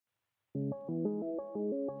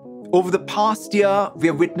Over the past year, we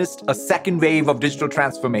have witnessed a second wave of digital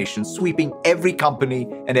transformation sweeping every company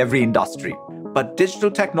and every industry. But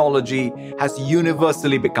digital technology has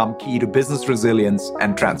universally become key to business resilience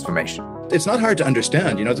and transformation. It's not hard to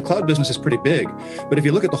understand. The cloud business is pretty big, but if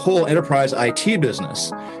you look at the whole enterprise IT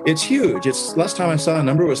business, it's huge. Last time I saw a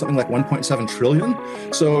number was something like 1.7 trillion.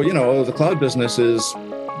 So, the cloud business is,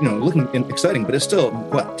 looking exciting, but it's still,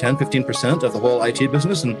 10, 15% of the whole IT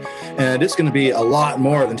business. And it's going to be a lot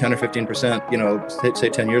more than 10 or 15%, say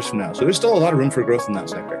 10 years from now. So there's still a lot of room for growth in that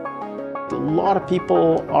sector. A lot of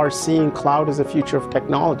people are seeing cloud as a future of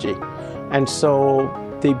technology. And so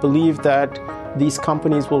they believe that these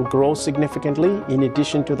companies will grow significantly in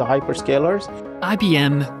addition to the hyperscalers.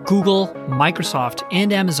 IBM, Google, Microsoft,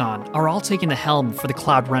 and Amazon are all taking the helm for the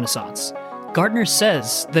cloud renaissance. Gartner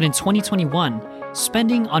says that in 2021,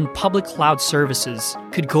 spending on public cloud services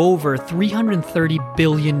could go over $330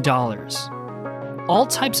 billion. All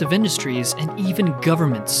types of industries and even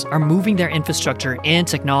governments are moving their infrastructure and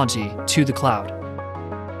technology to the cloud.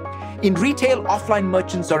 In retail, offline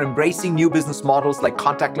merchants are embracing new business models like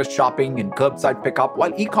contactless shopping and curbside pickup,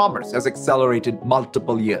 while e-commerce has accelerated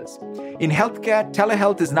multiple years. In healthcare,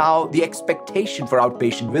 telehealth is now the expectation for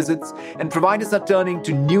outpatient visits, and providers are turning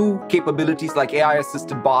to new capabilities like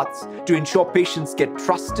AI-assisted bots to ensure patients get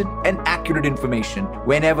trusted and accurate information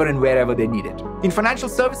whenever and wherever they need it. In financial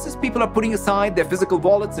services, people are putting aside their physical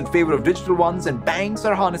wallets in favor of digital ones, and banks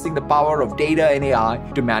are harnessing the power of data and AI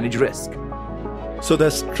to manage risk. So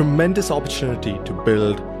there's tremendous opportunity to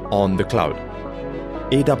build on the cloud.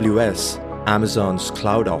 AWS, Amazon's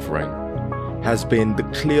cloud offering, has been the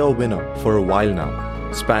clear winner for a while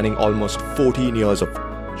now, spanning almost 14 years of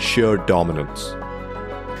sheer dominance.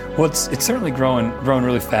 Well, it's certainly growing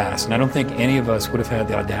really fast, and I don't think any of us would have had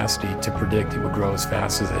the audacity to predict it would grow as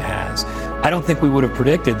fast as it has. I don't think we would have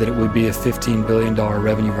predicted that it would be a $15 billion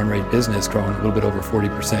revenue run rate business growing a little bit over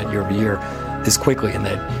 40% year over year this quickly, and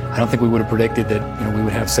that I don't think we would have predicted that we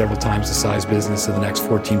would have several times the size business of the next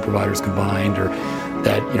 14 providers combined, or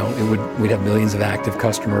that we'd have millions of active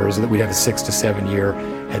customers, or that we'd have a 6 to 7 year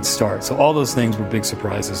head start. So all those things were big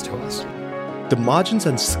surprises to us. The margins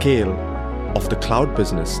and scale of the cloud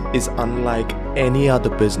business is unlike any other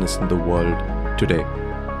business in the world today.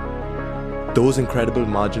 Those incredible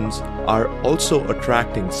margins are also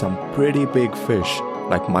attracting some pretty big fish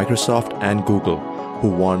like Microsoft and Google who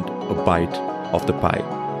want a bite of the pie.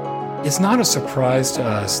 It's not a surprise to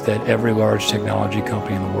us that every large technology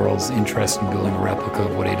company in the world is interested in building a replica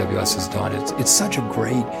of what AWS has done. It's such a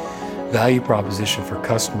great value proposition for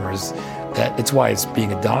customers that it's why it's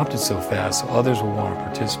being adopted so fast, so others will want to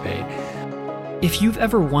participate. If you've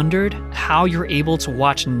ever wondered how you're able to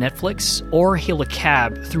watch Netflix or hail a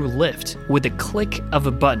cab through Lyft with a click of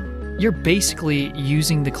a button, you're basically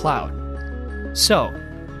using the cloud. So,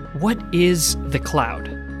 what is the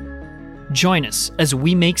cloud? Join us as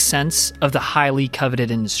we make sense of the highly coveted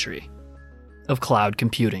industry of cloud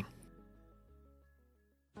computing.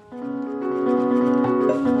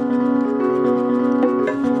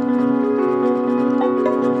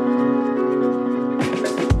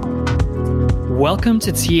 Welcome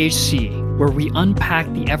to THC, where we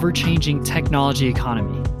unpack the ever-changing technology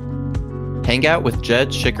economy. Hang out with Jed,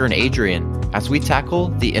 Shikhar, and Adrian as we tackle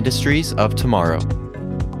the industries of tomorrow.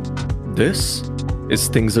 This is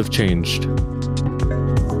Things Have Changed.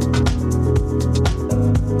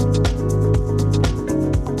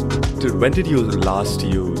 Dude, when did you last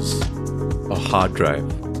use a hard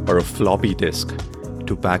drive or a floppy disk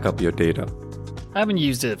to back up your data? I haven't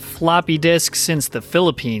used a floppy disk since the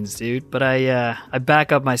Philippines, dude, but I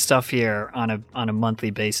back up my stuff here on a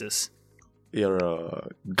monthly basis. You're a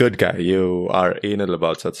good guy. You are anal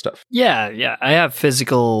about such stuff. Yeah. I have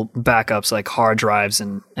physical backups like hard drives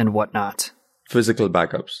and whatnot. Physical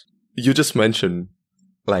backups. You just mentioned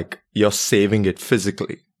like you're saving it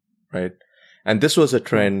physically, right? And this was a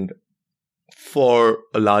trend for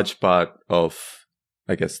a large part of,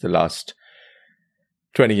 I guess, the last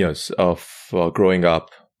 20 years of growing up.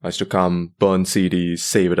 I used to come, burn CDs,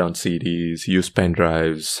 save it on CDs, use pen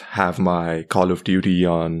drives, have my Call of Duty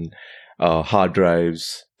on hard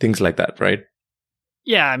drives, things like that, right?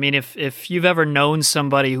 Yeah, I mean, if you've ever known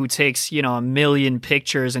somebody who takes, a million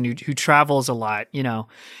pictures and who travels a lot,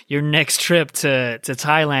 your next trip to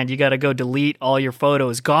Thailand, you got to go delete all your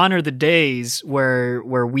photos. Gone are the days where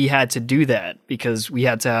we had to do that because we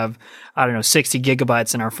had to have, 60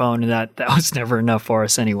 gigabytes in our phone, and that was never enough for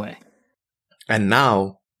us anyway. And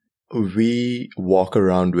now we walk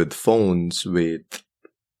around with phones with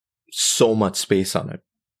so much space on it,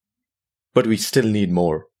 but we still need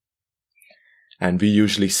more. And we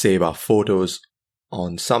usually save our photos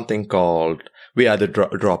on something called, we either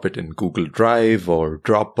drop it in Google Drive or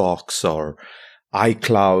Dropbox or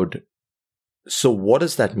iCloud. So what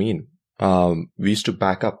does that mean? We used to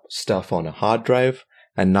back up stuff on a hard drive,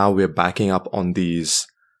 and now we're backing up on these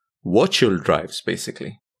virtual drives,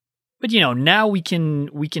 basically. But now we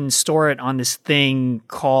can store it on this thing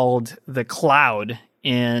called the cloud,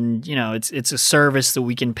 and it's a service that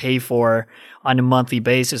we can pay for on a monthly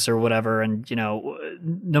basis or whatever. And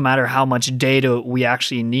no matter how much data we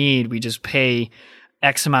actually need, we just pay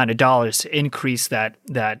X amount of dollars to increase that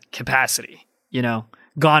capacity.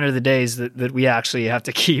 Gone are the days that we actually have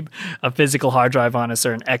to keep a physical hard drive on us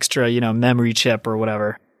or an extra memory chip or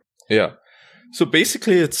whatever. Yeah. So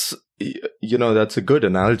basically, it's that's a good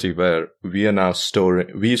analogy where we are now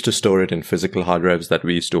we used to store it in physical hard drives that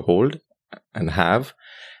we used to hold and have,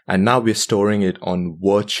 and now we're storing it on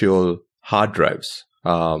virtual hard drives.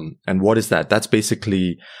 And what is that? That's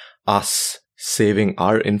basically us saving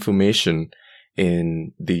our information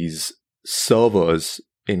in these servers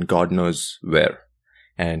in God knows where.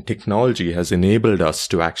 And technology has enabled us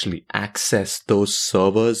to actually access those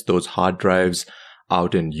servers, those hard drives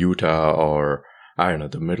out in Utah or, I don't know,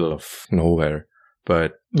 the middle of nowhere.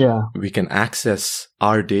 But yeah, we can access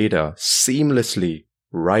our data seamlessly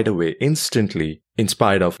right away, instantly, in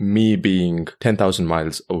spite of me being 10,000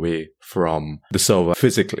 miles away from the server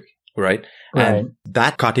physically, right? And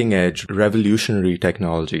that cutting edge, revolutionary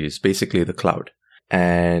technology is basically the cloud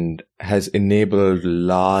and has enabled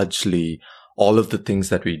largely all of the things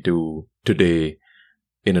that we do today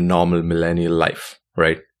in a normal millennial life,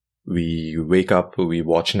 right? We wake up, we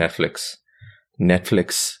watch Netflix.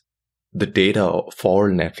 The data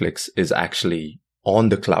for Netflix is actually on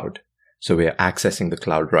the cloud. So we're accessing the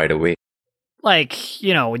cloud right away. Like,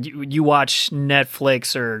 you watch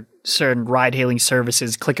Netflix or certain ride-hailing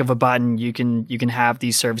services, click of a button, you can have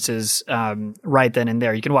these services right then and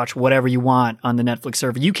there. You can watch whatever you want on the Netflix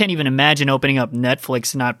server. You can't even imagine opening up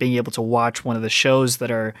Netflix and not being able to watch one of the shows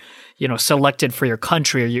that are, selected for your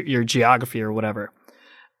country or your geography or whatever.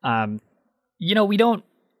 We don't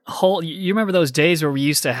hold. You remember those days where we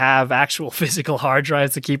used to have actual physical hard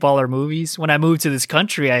drives to keep all our movies? When I moved to this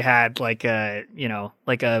country, I had like a 1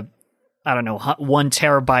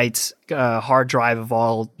 terabyte hard drive of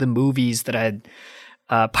all the movies that I had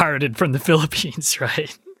pirated from the Philippines,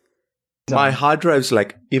 right? My hard drives,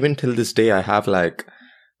 like, even till this day, I have like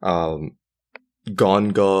Gone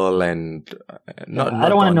Girl and not I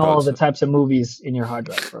don't want to know all the types of movies in your hard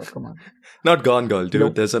drive, bro. Come on. Not Gone Girl, dude.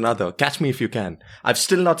 Nope. There's another. Catch Me If You Can. I've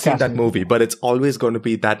still not seen that movie, but it's always going to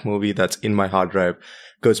be that movie that's in my hard drive.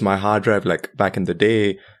 Because my hard drive, like back in the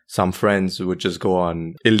day, some friends would just go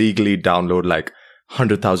on illegally download like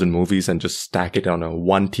 100,000 movies and just stack it on a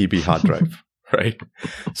 1 TB hard drive, right?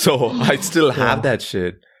 So I still have that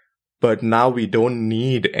shit. But now we don't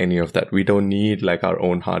need any of that. We don't need like our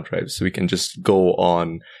own hard drives. We can just go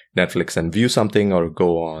on Netflix and view something, or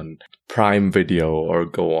go on Prime Video, or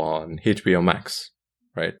go on HBO Max,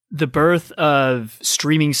 right? The birth of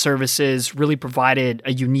streaming services really provided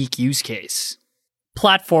a unique use case.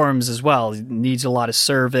 Platforms as well needs a lot of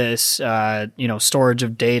service, storage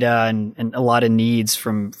of data, and a lot of needs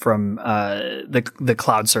from the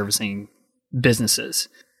cloud servicing businesses.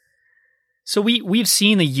 So we've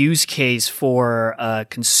seen the use case for a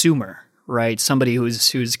consumer, right? Somebody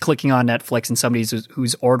who's clicking on Netflix and somebody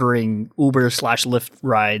who's ordering Uber/Lyft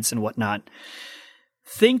rides and whatnot.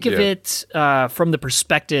 Think of it from the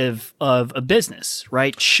perspective of a business,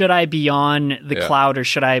 right? Should I be on the cloud, or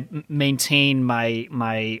should I maintain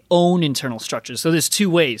my own internal structures? So there's two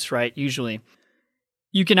ways, right? Usually,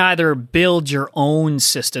 you can either build your own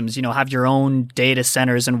systems, have your own data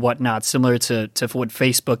centers and whatnot, similar to what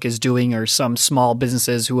Facebook is doing, or some small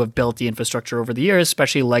businesses who have built the infrastructure over the years,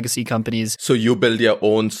 especially legacy companies. So you build your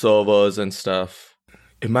own servers and stuff.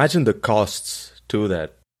 Imagine the costs to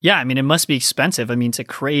that. Yeah, I mean, it must be expensive. I mean, to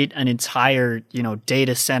create an entire,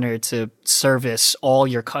 data center to service all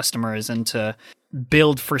your customers and to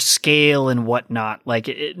build for scale and whatnot, like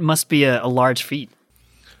it must be a large feat.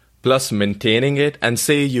 Plus maintaining it, and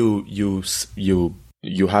say you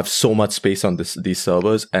have so much space on these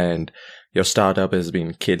servers, and your startup has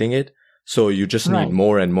been killing it, so you just need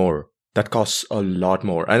more and more. That costs a lot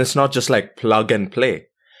more, and it's not just like plug and play.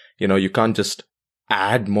 You can't just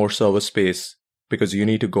add more server space, because you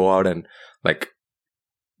need to go out and like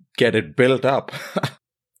get it built up.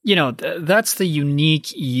 That's the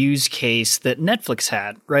unique use case that Netflix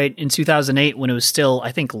had, right? In 2008, when it was still,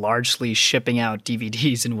 I think, largely shipping out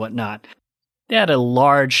DVDs and whatnot. They had a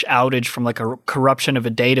large outage from like a corruption of a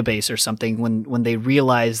database or something when they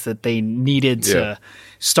realized that they needed to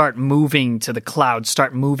start moving to the cloud,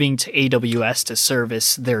 start moving to AWS to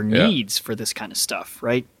service their needs for this kind of stuff,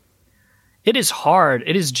 right? It is hard.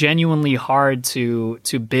 It is genuinely hard to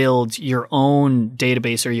build your own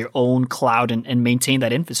database or your own cloud and maintain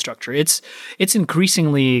that infrastructure. It's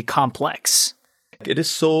increasingly complex. It is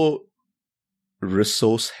so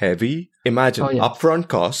resource heavy. Imagine upfront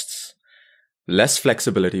costs, less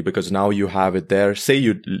flexibility because now you have it there. Say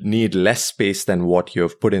you need less space than what you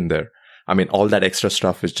have put in there. I mean, all that extra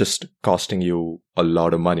stuff is just costing you a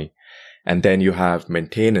lot of money. And then you have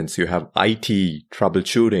maintenance, you have IT,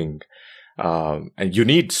 troubleshooting, and you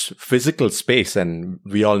need physical space. And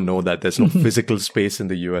we all know that there's no physical space in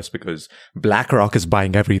the US because BlackRock is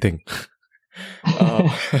buying everything.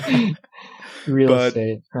 Real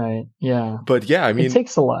estate, right? Yeah. But yeah, I mean, it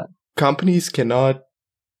takes a lot. Companies cannot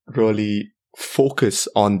really focus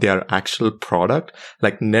on their actual product.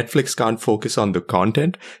 Like Netflix can't focus on the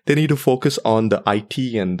content. They need to focus on the IT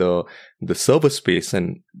and the server space,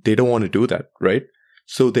 and they don't want to do that, right?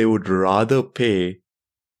 So they would rather pay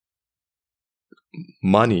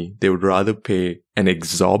money. They would rather pay an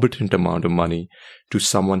exorbitant amount of money to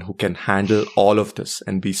someone who can handle all of this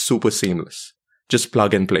and be super seamless. Just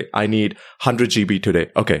plug and play. I need 100 GB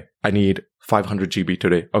today. Okay. I need 500 GB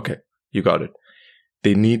today. Okay. You got it.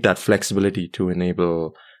 They need that flexibility to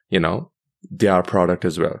enable, their product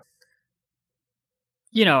as well.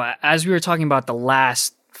 As we were talking about the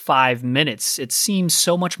last 5 minutes, it seems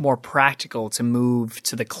so much more practical to move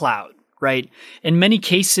to the cloud, right? In many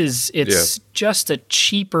cases, it's just a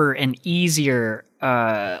cheaper and easier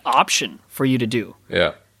option for you to do.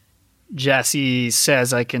 Yeah. Jassy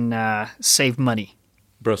says I can save money.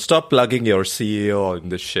 Bro, stop plugging your CEO on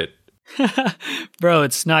this shit. Bro,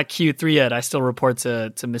 it's not Q3 yet. I still report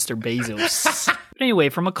to Mr. Bezos. But anyway,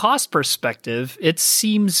 from a cost perspective, it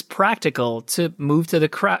seems practical to move to the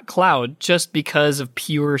cloud just because of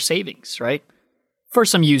pure savings, right? For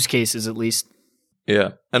some use cases, at least. Yeah.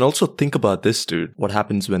 And also think about this, dude. What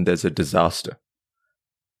happens when there's a disaster?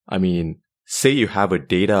 I mean, say you have a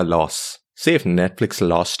data loss. Say if Netflix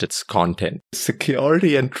lost its content.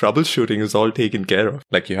 Security and troubleshooting is all taken care of.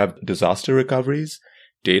 Like you have disaster recoveries,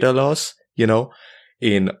 data loss,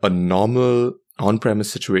 in a normal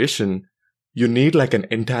on-premise situation, you need like an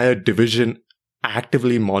entire division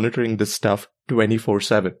actively monitoring this stuff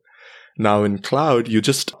 24/7. Now in cloud, you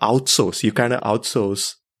just outsource. You kind of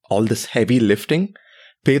outsource all this heavy lifting,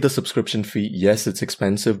 pay the subscription fee. Yes, it's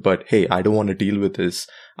expensive, but hey, I don't want to deal with this.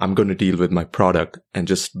 I'm going to deal with my product and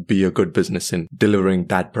just be a good business in delivering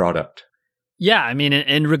that product. Yeah, I mean,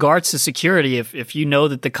 in regards to security, if you know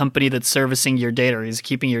that the company that's servicing your data or is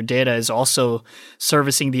keeping your data is also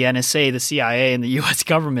servicing the NSA, the CIA, and the U.S.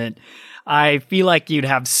 government, I feel like you'd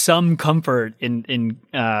have some comfort in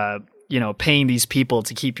paying these people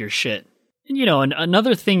to keep your shit. And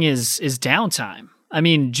another thing is downtime. I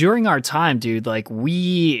mean, during our time, dude, like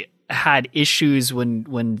we had issues when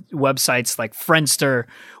websites like Friendster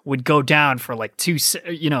would go down for like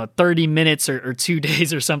 30 minutes or 2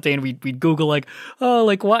 days or something. And we'd Google like, oh,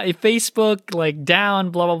 like what? Facebook like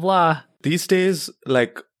down, blah, blah, blah. These days,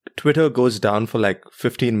 like Twitter goes down for like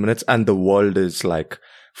 15 minutes and the world is like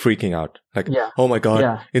freaking out. Like, oh my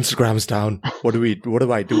God, Instagram's down. What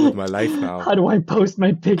do I do with my life now? How do I post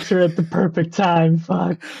my picture at the perfect time?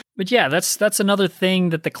 Fuck. But yeah, that's another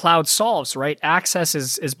thing that the cloud solves, right? Access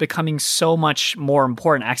is becoming so much more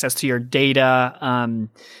important. Access to your data, and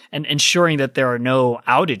ensuring that there are no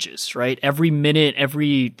outages, right? Every minute,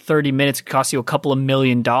 every 30 minutes could cost you a couple of $1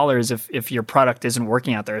 million if your product isn't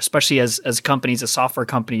working out there, especially as software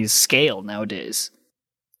companies scale nowadays.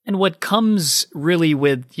 And what comes really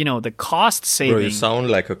with, the cost saving... Bro, you sound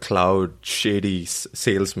like a cloud shady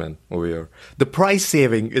salesman over here. The price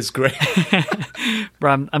saving is great.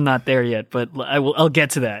 Bro, I'm not there yet, but I'll get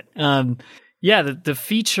to that. The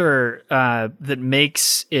feature that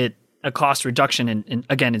makes it a cost reduction,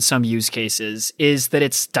 in some use cases, is that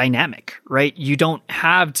it's dynamic, right? You don't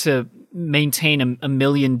have to maintain a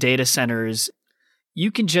million data centers. You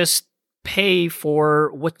can just pay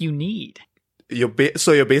for what you need.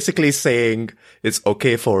 So you're basically saying it's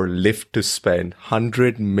okay for Lyft to spend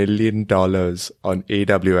 $100 million on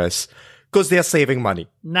AWS because they're saving money.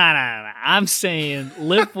 Nah. I'm saying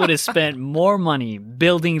Lyft would have spent more money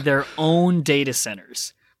building their own data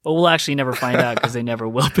centers. But we'll actually never find out because they never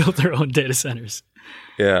will build their own data centers.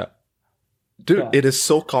 Yeah. Dude, it is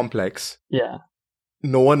so complex. Yeah.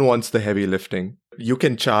 No one wants the heavy lifting. You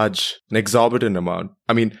can charge an exorbitant amount.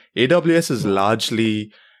 I mean, AWS is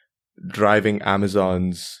largely driving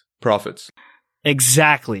Amazon's profits.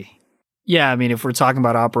 Exactly. Yeah, I mean, if we're talking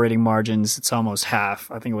about operating margins, it's almost half.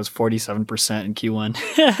 I think it was 47% in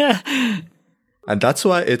Q1. And that's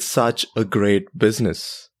why it's such a great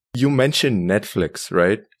business. You mentioned Netflix,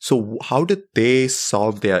 right? So how did they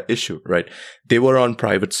solve their issue, right? They were on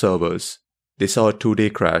private servers. They saw a 2-day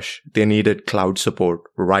crash. They needed cloud support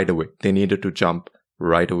right away. They needed to jump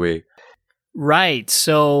right away. Right.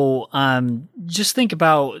 So just think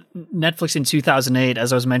about Netflix in 2008,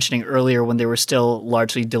 as I was mentioning earlier, when they were still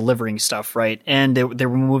largely delivering stuff, right? And they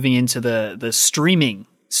were moving into the streaming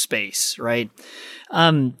space, right?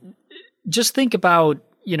 Just think about,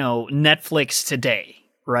 Netflix today,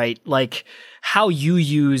 right? Like how you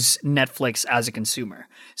use Netflix as a consumer.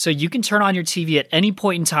 So you can turn on your TV at any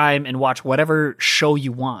point in time and watch whatever show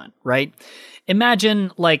you want, right?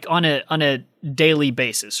 Imagine like on a daily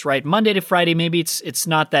basis, right? Monday to Friday, maybe it's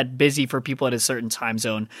not that busy for people at a certain time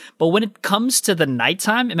zone. But when it comes to the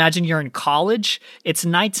nighttime, imagine you're in college, it's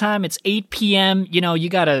nighttime, it's 8 p.m., you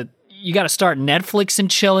gotta start Netflix and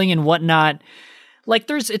chilling and whatnot. Like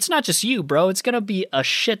it's not just you, bro. It's going to be a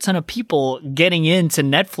shit ton of people getting into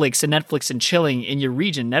Netflix and chilling in your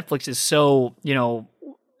region. Netflix is so,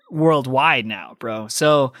 worldwide now, bro.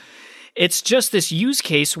 So it's just this use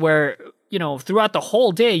case where, throughout the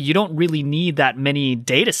whole day, you don't really need that many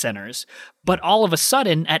data centers. But all of a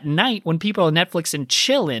sudden at night when people are Netflix and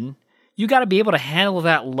chilling, you got to be able to handle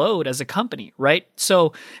that load as a company, right?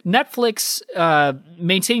 So Netflix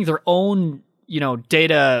maintaining their own,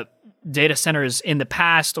 data centers in the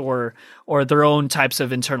past or their own types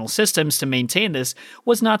of internal systems to maintain this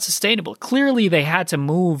was not sustainable. Clearly, they had to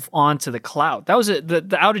move on to the cloud. That was the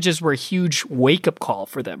outages were a huge wake-up call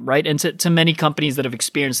for them, right? And to many companies that have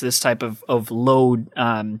experienced this type of load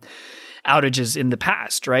outages in the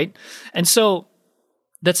past, right? And so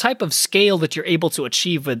the type of scale that you're able to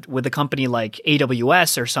achieve with a company like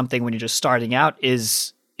AWS or something when you're just starting out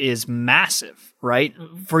is massive, right?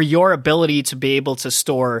 For your ability to be able to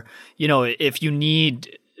store, if you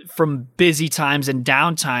need from busy times and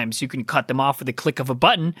down times, you can cut them off with a click of a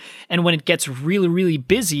button. And when it gets really, really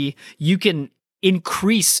busy, you can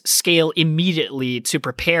increase scale immediately to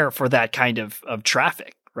prepare for that kind of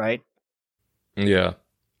traffic, right? Yeah.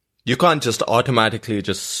 You can't just automatically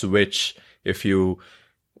just switch if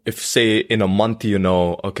say in a month,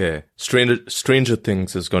 okay, Stranger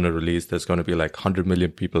Things is going to release, there's going to be like 100 million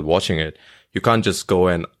people watching it. You can't just go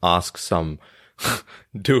and ask some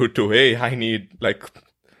dude hey, I need like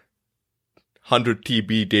 100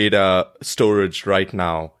 TB data storage right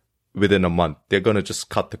now within a month. They're going to just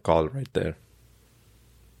cut the call right there.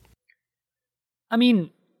 I mean,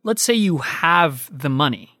 let's say you have the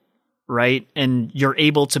money, right? And you're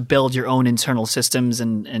able to build your own internal systems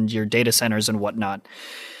and your data centers and whatnot.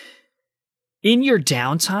 In your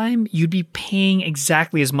downtime, you'd be paying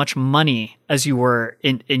exactly as much money as you were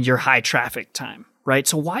in your high traffic time, right?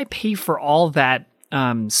 So why pay for all that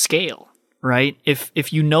scale, right?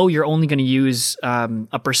 If you're only going to use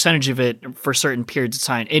a percentage of it for certain periods of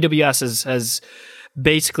time. AWS has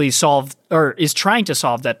basically solved or is trying to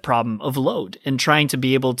solve that problem of load and trying to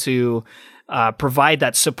be able to provide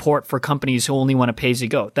that support for companies who only want to pay as you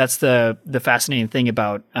go. That's the fascinating thing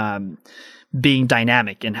about being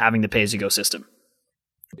dynamic and having the pay-as-you-go system.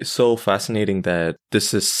 It's so fascinating that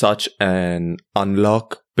this is such an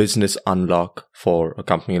business unlock for a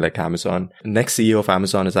company like Amazon. Next CEO of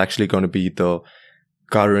Amazon is actually going to be the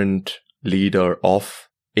current leader of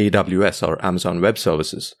AWS or Amazon Web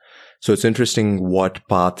Services. So it's interesting what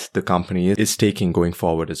path the company is taking going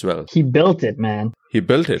forward as well. He built it, man. He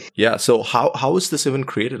built it. Yeah. So how was this even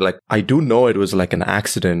created? Like, I do know it was like an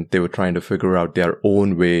accident. They were trying to figure out their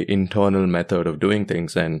own way, internal method of doing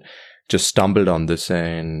things and just stumbled on this.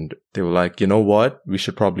 And they were like, you know what? We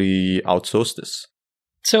should probably outsource this.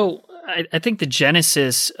 So I think the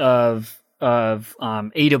genesis of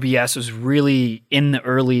AWS was really in the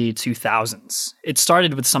early 2000s. It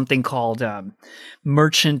started with something called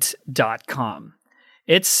Merchant.com.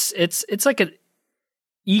 It's like an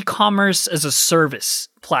e-commerce as a service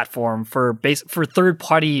platform for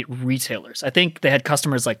third-party retailers. I think they had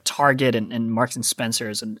customers like Target and Marks and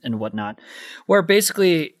Spencer's and whatnot, where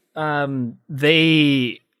basically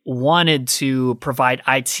they wanted to provide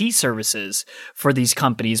IT services for these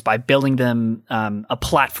companies by building them a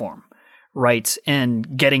platform, right?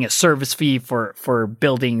 And getting a service fee for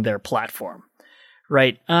building their platform,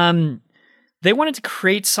 right? They wanted to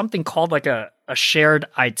create something called like a shared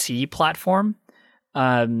IT platform.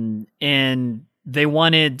 And they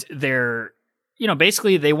wanted their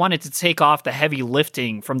basically they wanted to take off the heavy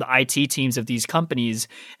lifting from the IT teams of these companies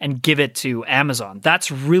and give it to Amazon.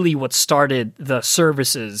 That's really what started the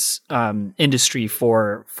services industry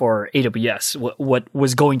for AWS, what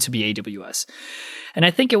was going to be AWS. And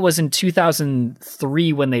I think it was in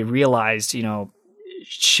 2003 when they realized,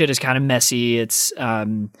 shit is kind of messy. It's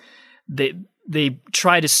they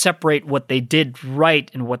try to separate what they did right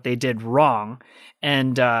and what they did wrong.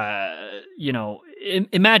 And,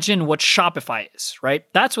 imagine what Shopify is, right?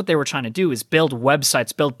 That's what they were trying to do, is build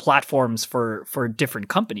websites, build platforms for different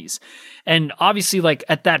companies. And obviously, like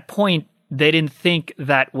at that point, they didn't think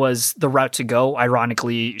that was the route to go.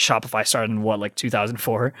 Ironically, Shopify started in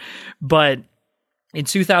 2004. But in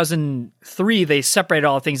 2003, they separated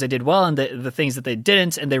all the things they did well and the things that they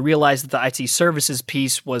didn't, and they realized that the IT services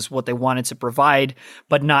piece was what they wanted to provide,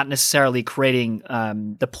 but not necessarily creating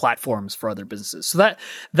the platforms for other businesses. So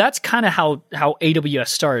that's kind of how AWS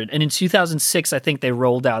started. And in 2006, I think they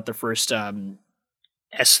rolled out the first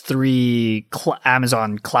S3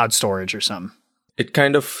 Amazon cloud storage or something. It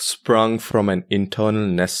kind of sprung from an internal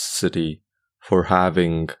necessity for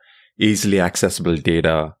having easily accessible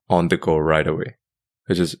data on the go right away.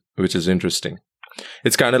 Which is interesting.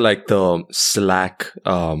 It's kind of like the Slack.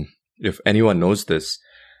 If anyone knows this,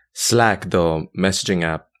 Slack, the messaging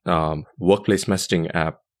app, workplace messaging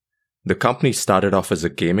app, the company started off as a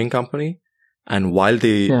gaming company, and while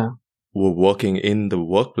they were working in the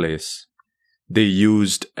workplace, they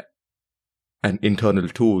used an internal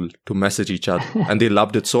tool to message each other, and they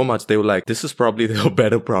loved it so much they were like, "This is probably a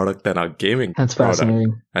better product than our gaming That's product."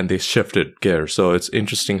 fascinating. And they shifted gears. So it's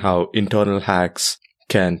interesting how internal hacks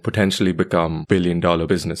can potentially become billion-dollar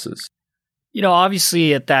businesses.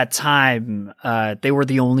 Obviously at that time, they were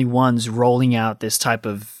the only ones rolling out this type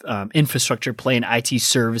of infrastructure play and IT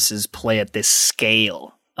services play at this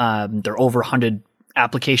scale. There are over 100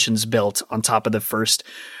 applications built on top of the first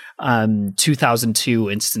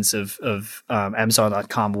 2002 instance of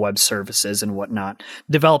Amazon.com web services and whatnot.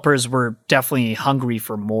 Developers were definitely hungry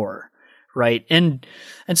for more. Right. And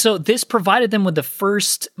so this provided them with the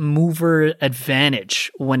first mover advantage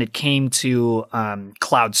when it came to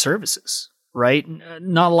cloud services. Right.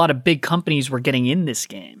 Not a lot of big companies were getting in this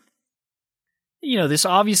game. This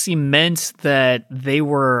obviously meant that they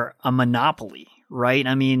were a monopoly. Right.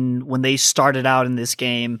 I mean, when they started out in this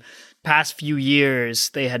game, past few years,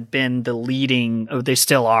 they had been they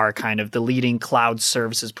still are kind of the leading cloud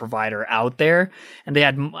services provider out there. And they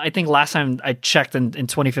had, I think last time I checked in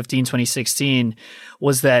 2015, 2016,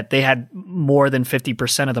 was that they had more than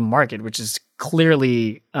 50% of the market, which is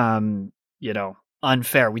clearly,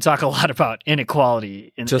 unfair. We talk a lot about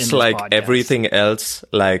inequality in Just in this like podcast. everything else,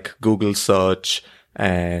 like Google search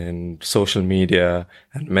and social media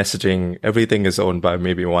and messaging, everything is owned by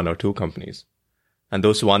maybe one or two companies. And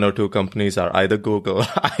those one or two companies are either Google,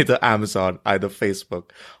 either Amazon, either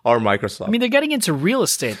Facebook, or Microsoft. I mean, they're getting into real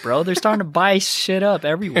estate, bro. They're starting to buy shit up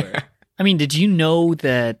everywhere. I mean, did you know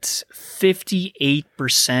that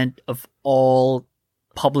 58% of all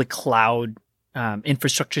public cloud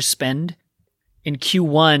infrastructure spend in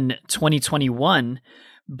Q1 2021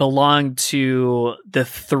 belonged to the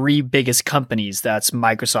three biggest companies? That's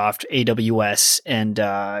Microsoft, AWS, and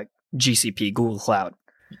GCP, Google Cloud.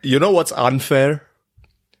 You know what's unfair?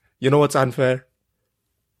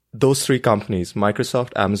 Those three companies,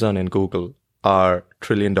 Microsoft, Amazon, and Google, are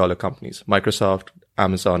trillion-dollar companies. Microsoft,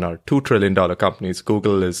 Amazon are $2 trillion companies.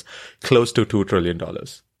 Google is close to $2 trillion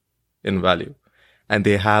in value. And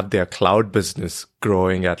they have their cloud business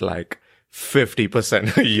growing at like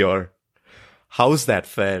 50% a year. How's that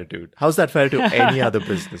fair, dude? How's that fair to any other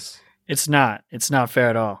business? It's not. It's not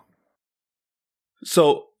fair at all.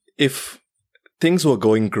 So if things were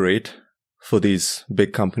going great for these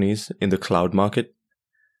big companies in the cloud market,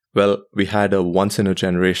 well, we had a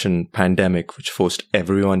once-in-a-generation pandemic which forced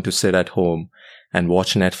everyone to sit at home and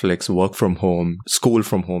watch Netflix, work from home, school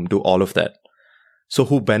from home, do all of that. So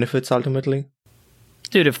who benefits ultimately?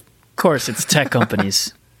 Dude, of course, it's tech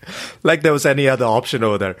companies. Like there was any other option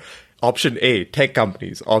over there. Option A, tech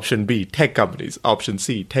companies. Option B, tech companies. Option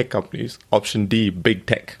C, tech companies. Option D, big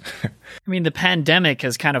tech. I mean, the pandemic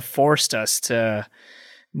has kind of forced us to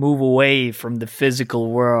move away from the physical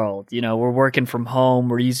world. We're working from home.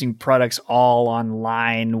 We're using products all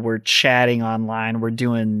online. We're chatting online. We're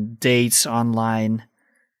doing dates online.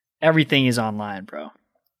 Everything is online, bro.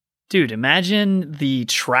 Dude, imagine the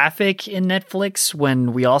traffic in Netflix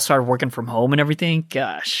when we all started working from home and everything.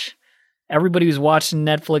 Gosh, everybody was watching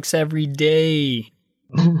Netflix every day.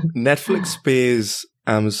 Netflix pays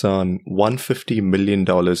Amazon $150 million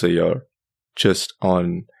a year just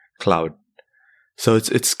on cloud. So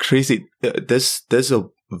it's crazy. There's a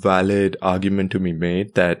valid argument to be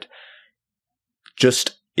made that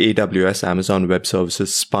just AWS, Amazon Web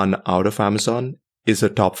Services, spun out of Amazon, is a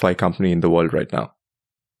top 5 company in the world right now.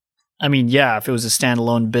 I mean, yeah, if it was a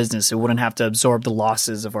standalone business, it wouldn't have to absorb the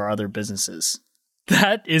losses of our other businesses.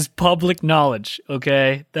 That is public knowledge,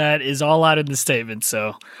 okay? That is all out in the statement,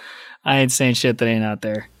 so I ain't saying shit that ain't out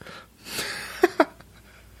there.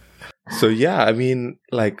 So yeah, I mean,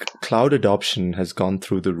 like, cloud adoption has gone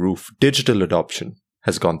through the roof. Digital adoption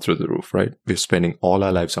has gone through the roof, right? We're spending all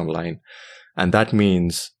our lives online. And that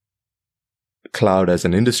means cloud as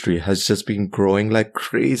an industry has just been growing like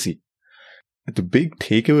crazy. The big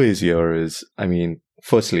takeaways here is, I mean,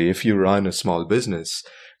 firstly, if you run a small business,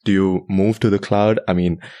 do you move to the cloud? I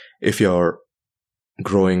mean, if you're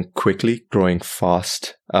growing quickly, growing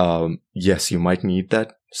fast, yes, you might need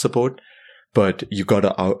that support, but you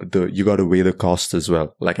gotta weigh the cost as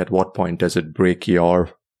well. Like, at what point does it break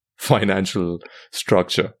your financial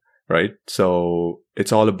structure, right? So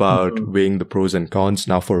it's all about weighing the pros and cons.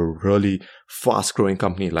 Now, for a really fast growing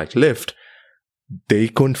company like Lyft, they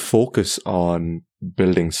couldn't focus on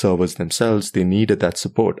building servers themselves. They needed that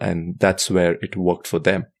support, and that's where it worked for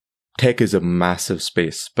them. Tech is a massive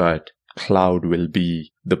space, but cloud will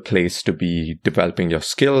be the place to be developing your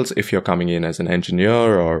skills if you're coming in as an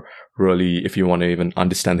engineer, or really if you want to even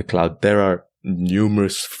understand the cloud. There are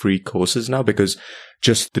numerous free courses now because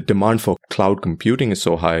just the demand for cloud computing is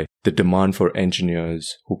so high. The demand for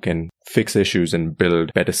engineers who can fix issues and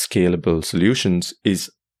build better scalable solutions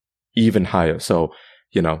is even higher. So,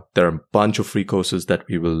 you know, there are a bunch of free courses that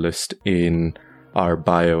we will list in our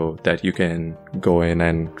bio that you can go in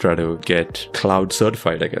and try to get cloud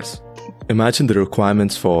certified, I guess. Imagine the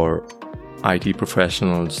requirements for IT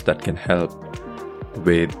professionals that can help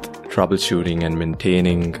with troubleshooting and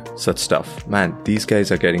maintaining such stuff. Man, these guys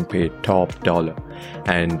are getting paid top dollar.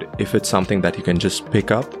 And if it's something that you can just pick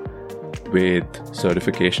up with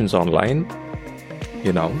certifications online,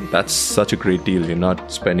 you know, that's such a great deal. You're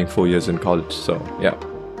not spending 4 years in college. So, yeah.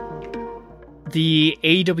 The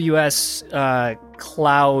AWS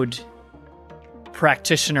Cloud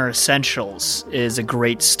Practitioner Essentials is a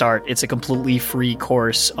great start. It's a completely free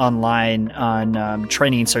course online on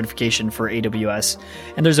training and certification for AWS.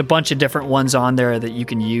 And there's a bunch of different ones on there that you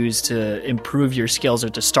can use to improve your skills or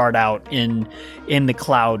to start out in the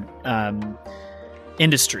cloud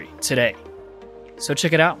industry today. So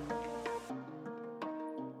check it out.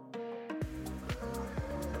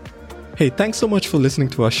 Hey, thanks so much for listening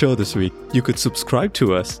to our show this week. You could subscribe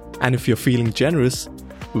to us, and if you're feeling generous,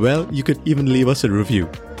 well, you could even leave us a review.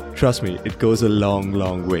 Trust me, it goes a long,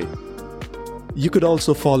 long way. You could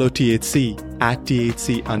also follow THC at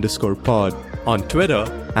THC_pod on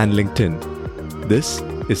Twitter and LinkedIn. This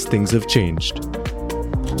is Things Have Changed.